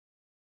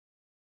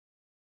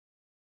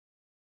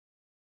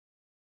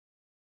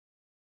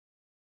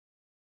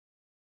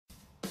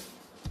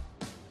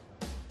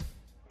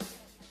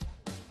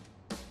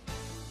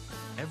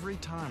Every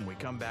time we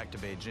come back to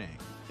Beijing,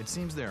 it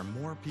seems there are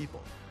more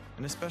people,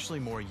 and especially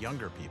more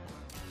younger people.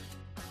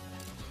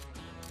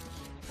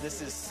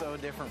 This is so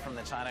different from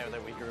the China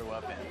that we grew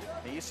up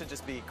in. It used to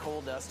just be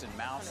coal dust and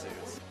Mao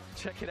suits.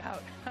 Check it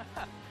out.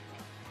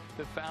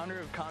 The founder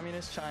of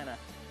Communist China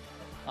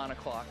on a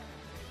clock.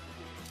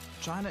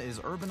 China is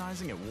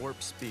urbanizing at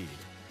warp speed.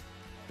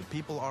 The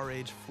people our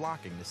age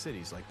flocking to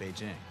cities like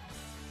Beijing.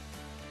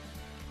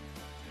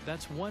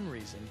 That's one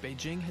reason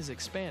Beijing has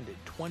expanded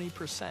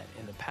 20%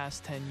 in the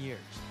past 10 years.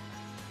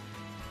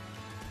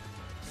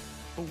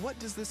 But what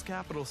does this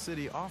capital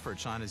city offer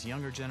China's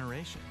younger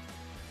generation?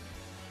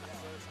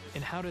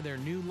 And how do their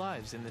new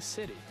lives in the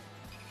city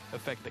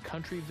affect the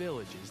country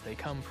villages they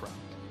come from?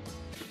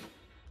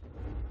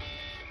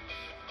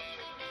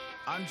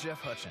 I'm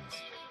Jeff Hutchins,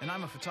 and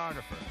I'm a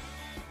photographer.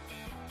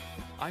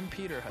 I'm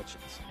Peter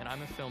Hutchins, and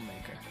I'm a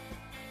filmmaker.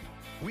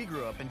 We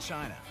grew up in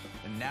China,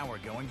 and now we're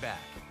going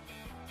back.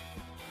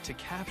 To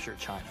capture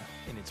China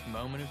in its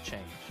moment of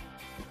change.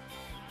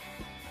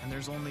 And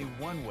there's only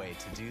one way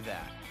to do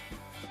that.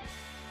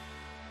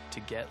 To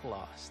get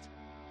lost.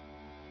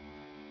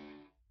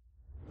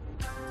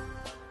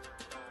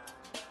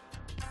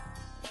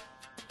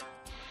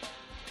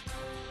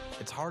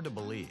 It's hard to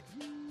believe,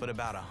 but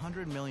about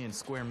 100 million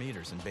square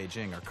meters in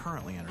Beijing are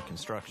currently under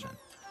construction.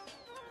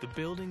 The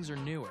buildings are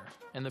newer,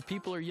 and the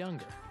people are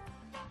younger.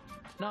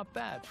 Not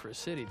bad for a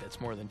city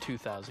that's more than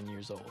 2,000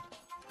 years old.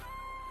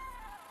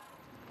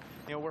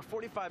 You know, we're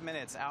 45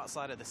 minutes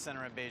outside of the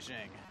center of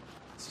Beijing.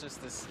 It's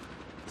just this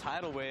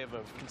tidal wave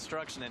of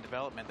construction and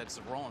development that's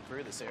rolling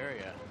through this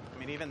area. I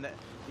mean, even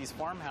these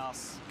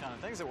farmhouse kind of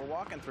things that we're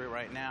walking through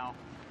right now,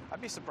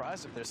 I'd be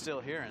surprised if they're still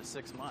here in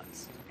 6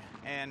 months.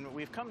 And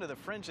we've come to the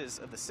fringes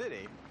of the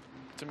city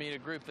to meet a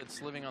group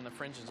that's living on the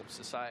fringes of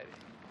society,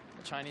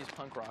 a Chinese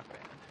punk rock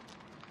band.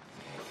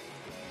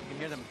 You can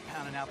hear them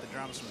pounding out the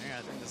drums from here.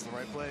 I think this is the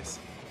right place.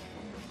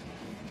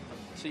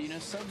 So, you know,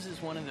 Subs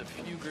is one of the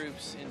few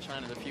groups in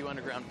China, the few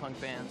underground punk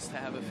bands to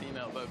have a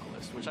female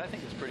vocalist, which I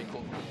think is pretty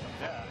cool.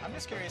 Yeah, I'm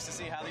just curious to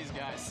see how these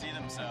guys see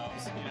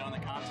themselves, you know, in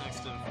the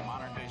context of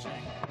modern Beijing.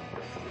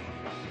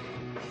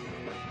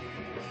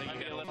 I think you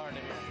get a little hard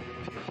to hear.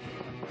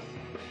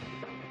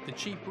 The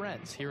cheap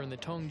rents here in the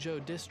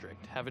Tongzhou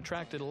district have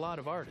attracted a lot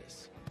of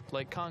artists,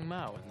 like Kong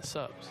Mao and the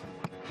Subs.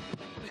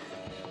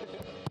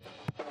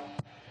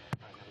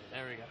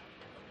 There we go.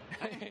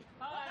 Hey. Hey.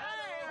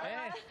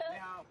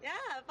 Yeah,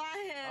 fine.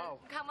 Oh.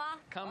 Come on.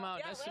 Come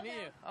out. Nice to meet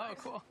you. Oh,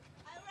 cool.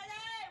 I'm ready.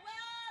 We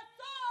are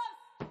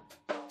Subs.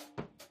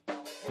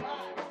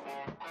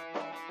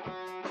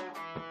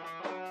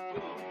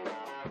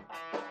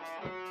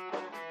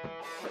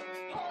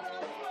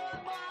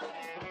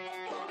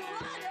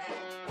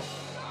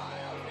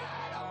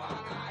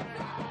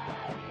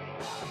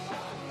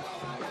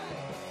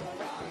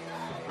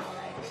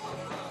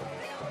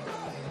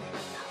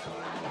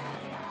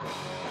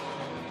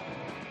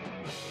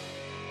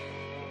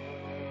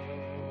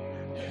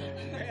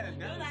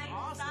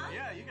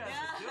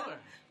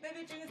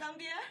 Maybe drink some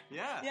beer?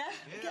 Yeah. Yeah?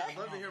 Yeah, I'd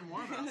love to hear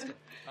more about it.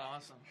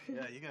 Awesome.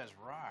 Yeah, you guys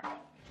rock.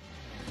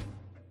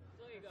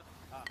 There you go.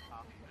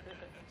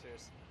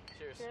 Cheers.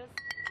 Cheers. Cheers.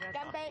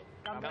 Ganbei.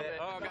 Ganbei.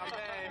 Oh,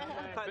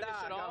 ganbei. Finish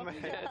it all?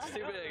 Yeah, it's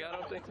too big. I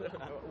don't think so.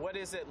 What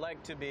is it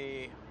like to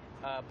be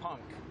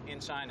punk in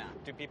China?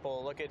 Do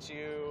people look at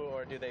you,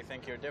 or do they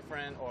think you're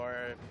different,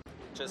 or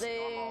just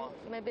normal?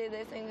 Maybe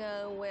they think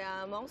we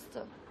are a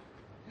monster.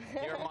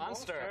 You're a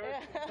monster?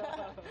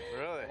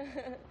 Really?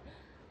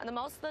 And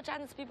most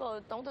Chinese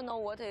people don't know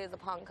what is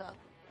punk.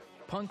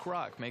 Punk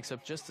rock makes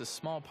up just a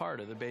small part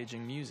of the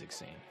Beijing music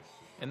scene,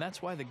 and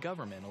that's why the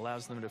government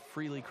allows them to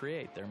freely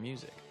create their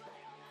music.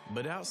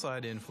 But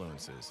outside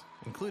influences,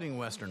 including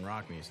Western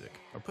rock music,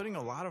 are putting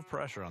a lot of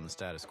pressure on the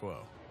status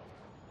quo.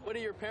 What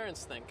do your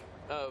parents think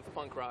of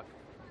punk rock?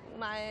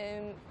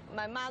 My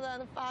mother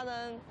and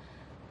father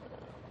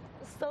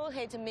so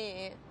hate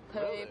me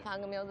play Really?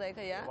 punk music.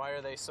 Yeah. Why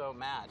are they so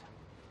mad?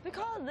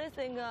 Because they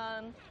think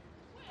a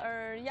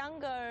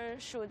younger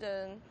should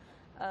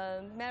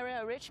marry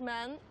a rich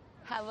man,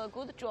 have a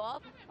good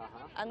job,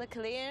 and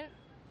clean.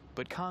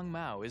 But Kong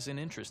Mao isn't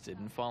interested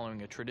in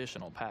following a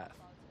traditional path.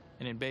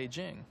 And in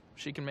Beijing,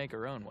 she can make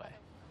her own way.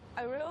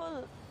 I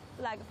really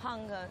like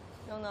punk,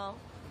 you know.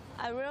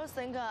 I really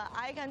think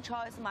I can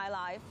choose my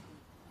life.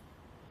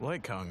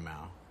 Like Kong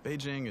Mao,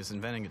 Beijing is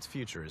inventing its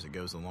future as it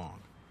goes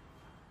along.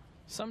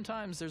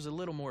 Sometimes there's a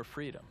little more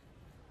freedom,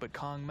 but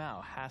Kong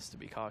Mao has to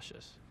be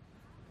cautious.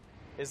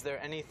 Is there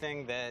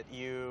anything that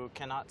you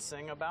cannot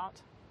sing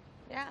about?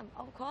 Yeah,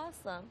 of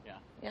course. Yeah.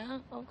 Yeah,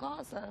 of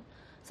course.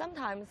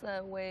 Sometimes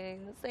we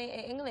sing in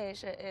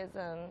English is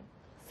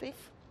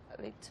safe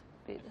a little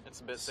bit.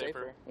 It's a bit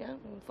safer. Yeah.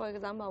 For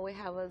example, we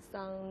have a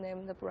song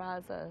named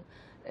Brother.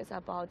 It's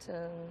about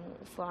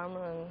from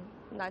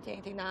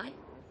 1989.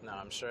 No,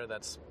 I'm sure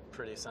that's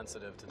pretty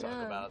sensitive to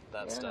talk about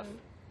that stuff.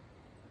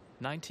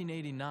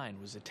 1989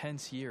 was a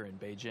tense year in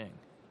Beijing.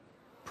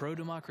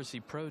 Pro-democracy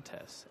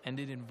protests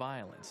ended in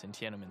violence in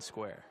Tiananmen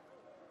Square.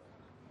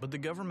 But the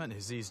government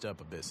has eased up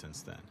a bit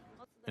since then,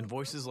 and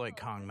voices like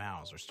Kong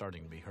Mao's are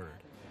starting to be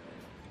heard.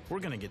 We're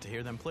going to get to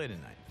hear them play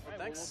tonight. Well,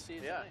 thanks. We'll see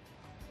you yeah. tonight.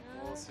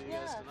 We'll see you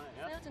guys tonight.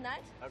 Yeah. See you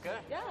tonight. Okay.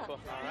 Yeah. Cool.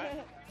 All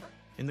right.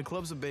 In the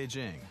clubs of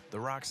Beijing, the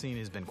rock scene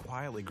has been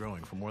quietly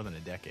growing for more than a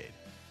decade.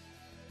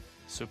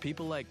 So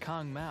people like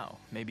Kang Mao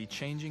may be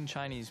changing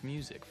Chinese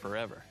music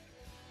forever.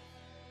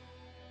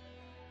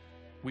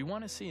 We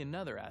want to see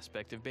another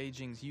aspect of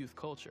Beijing's youth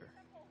culture.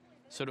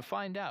 So to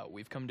find out,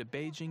 we've come to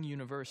Beijing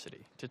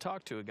University to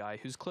talk to a guy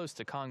who's close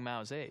to Kang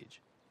Mao's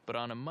age, but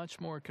on a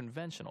much more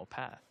conventional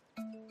path.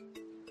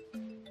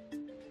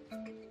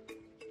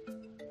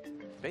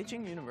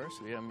 Beijing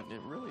University, I mean, it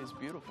really is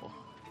beautiful.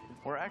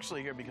 We're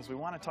actually here because we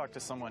want to talk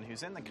to someone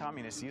who's in the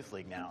Communist Youth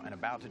League now and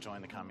about to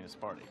join the Communist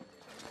Party.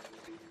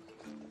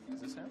 Is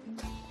this him?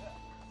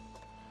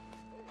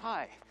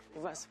 Hi,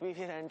 you must be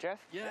Peter and Jeff?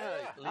 Yeah,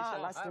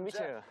 Nice to meet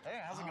you. Hey,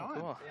 how's it going?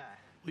 cool. Yeah.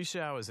 Li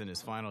Xiao is in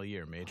his final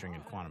year majoring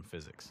in quantum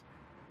physics.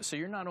 So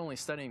you're not only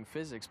studying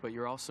physics, but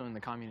you're also in the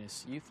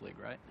Communist Youth League,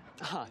 right?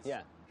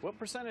 Yeah, What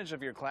percentage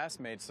of your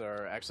classmates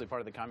are actually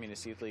part of the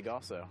Communist Youth League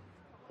also?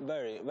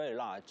 very, very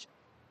large.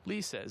 Li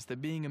says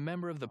that being a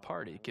member of the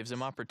party gives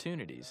him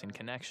opportunities and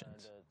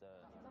connections.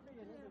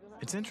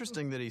 It's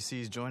interesting that he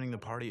sees joining the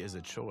party as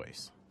a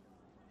choice.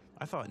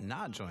 I thought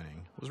not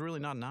joining was really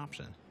not an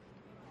option.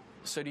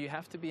 So do you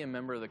have to be a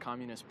member of the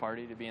Communist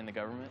Party to be in the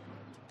government?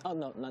 Oh,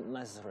 no, not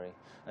necessary.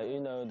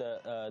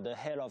 The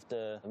head of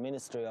the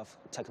Ministry of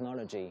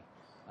Technology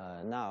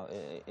now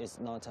is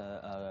not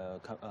a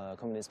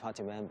Communist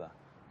Party member.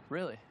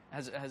 Really?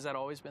 Has that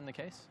always been the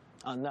case?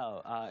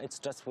 No, it's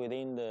just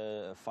within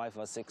the 5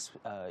 or 6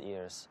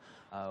 years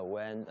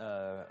when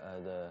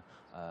the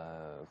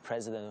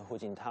President Hu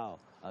Jintao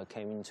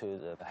came into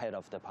the head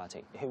of the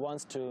party. He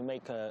wants to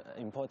make an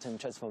important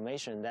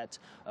transformation that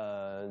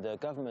the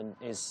government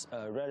is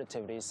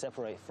relatively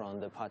separate from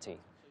the party.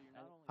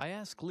 I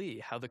ask Li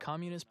how the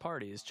Communist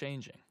Party is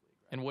changing,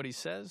 and what he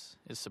says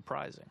is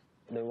surprising.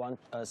 They want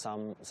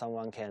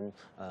someone can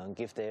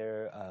give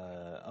their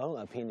own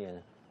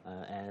opinion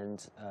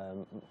and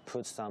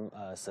put some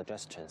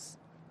suggestions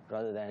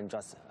rather than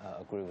just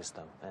agree with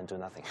them and do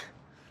nothing.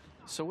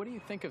 So what do you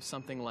think of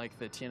something like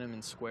the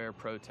Tiananmen Square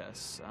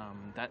protests,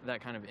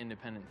 that kind of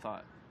independent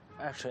thought?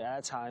 Actually,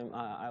 at the time,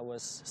 I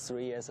was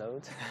 3 years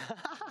old.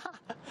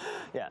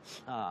 Yeah,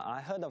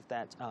 I heard of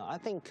that. I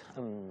think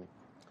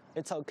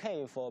it's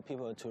okay for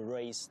people to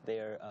raise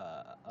their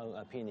own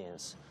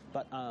opinions,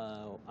 but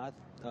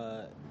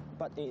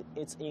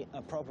it's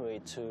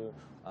inappropriate to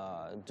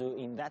do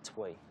in that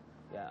way.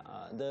 Yeah,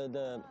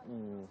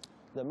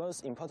 the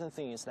most important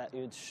thing is that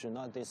it should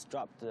not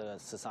disrupt the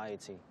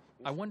society.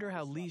 I wonder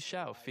how Li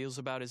Xiao feels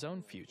about his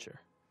own future.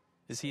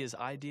 Is he as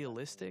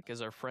idealistic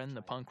as our friend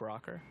the punk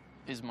rocker?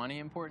 Is money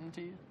important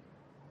to you?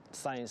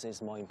 Science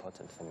is more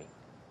important for me.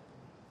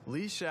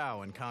 Li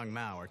Xiao and Kang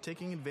Mao are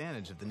taking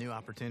advantage of the new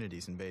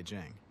opportunities in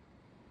Beijing.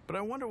 But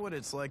I wonder what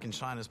it's like in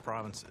China's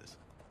provinces,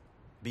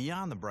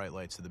 beyond the bright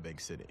lights of the big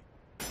city.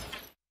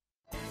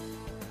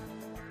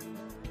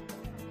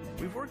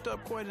 We've worked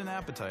up quite an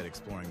appetite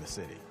exploring the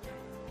city.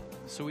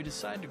 So we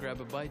decide to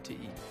grab a bite to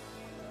eat.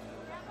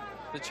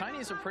 The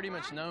Chinese are pretty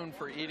much known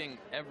for eating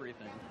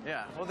everything.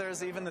 Yeah, well,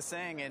 there's even the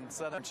saying in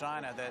southern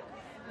China that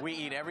we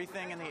eat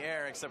everything in the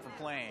air except for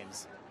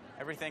planes,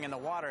 everything in the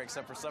water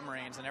except for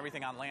submarines, and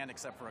everything on land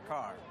except for a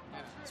car.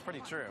 It's pretty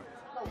true.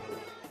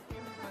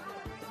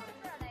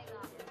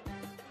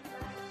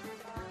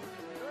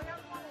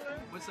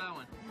 What's that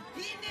one?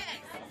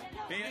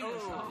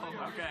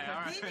 Oh, okay,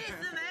 all right.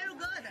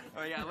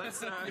 Oh yeah,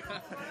 let's.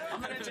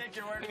 I'm gonna take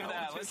your word for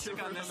that. Let's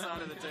stick on this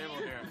side of the table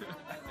here.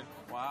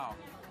 Wow,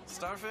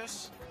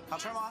 starfish. 好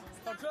吃吗?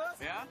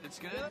 Yeah, It's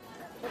good?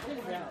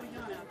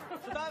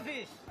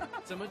 Starfish.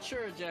 怎么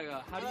吃这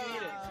个? How do you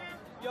eat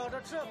it? 咬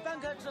着吃，单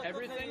开吃。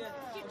 Everything?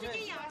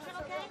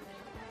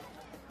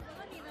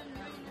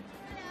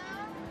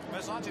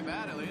 It's not too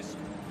bad, at least.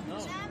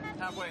 No.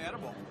 Halfway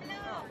edible.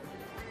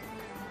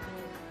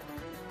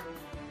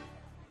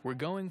 We're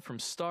going from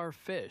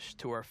starfish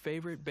to our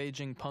favorite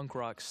Beijing punk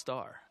rock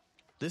star.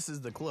 This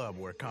is the club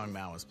where Kang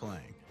Mao is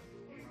playing.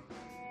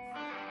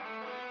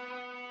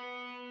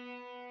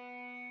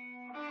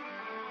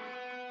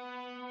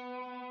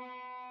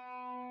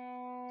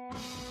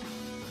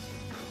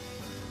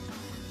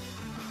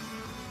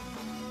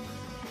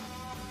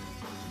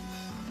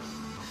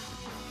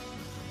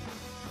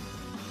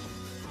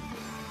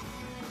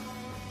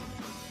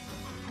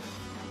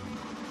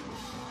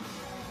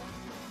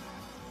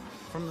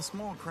 From the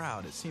small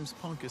crowd, it seems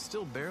punk is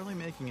still barely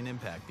making an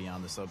impact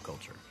beyond the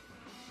subculture.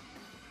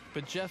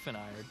 But Jeff and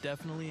I are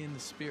definitely in the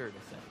spirit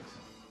of things.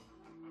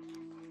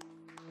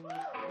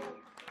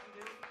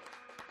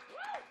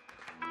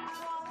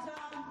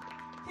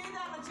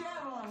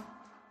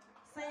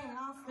 Sing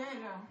on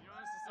stage.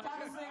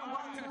 Gotta sing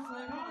 1, 2,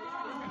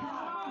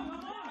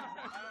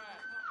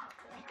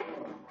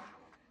 3.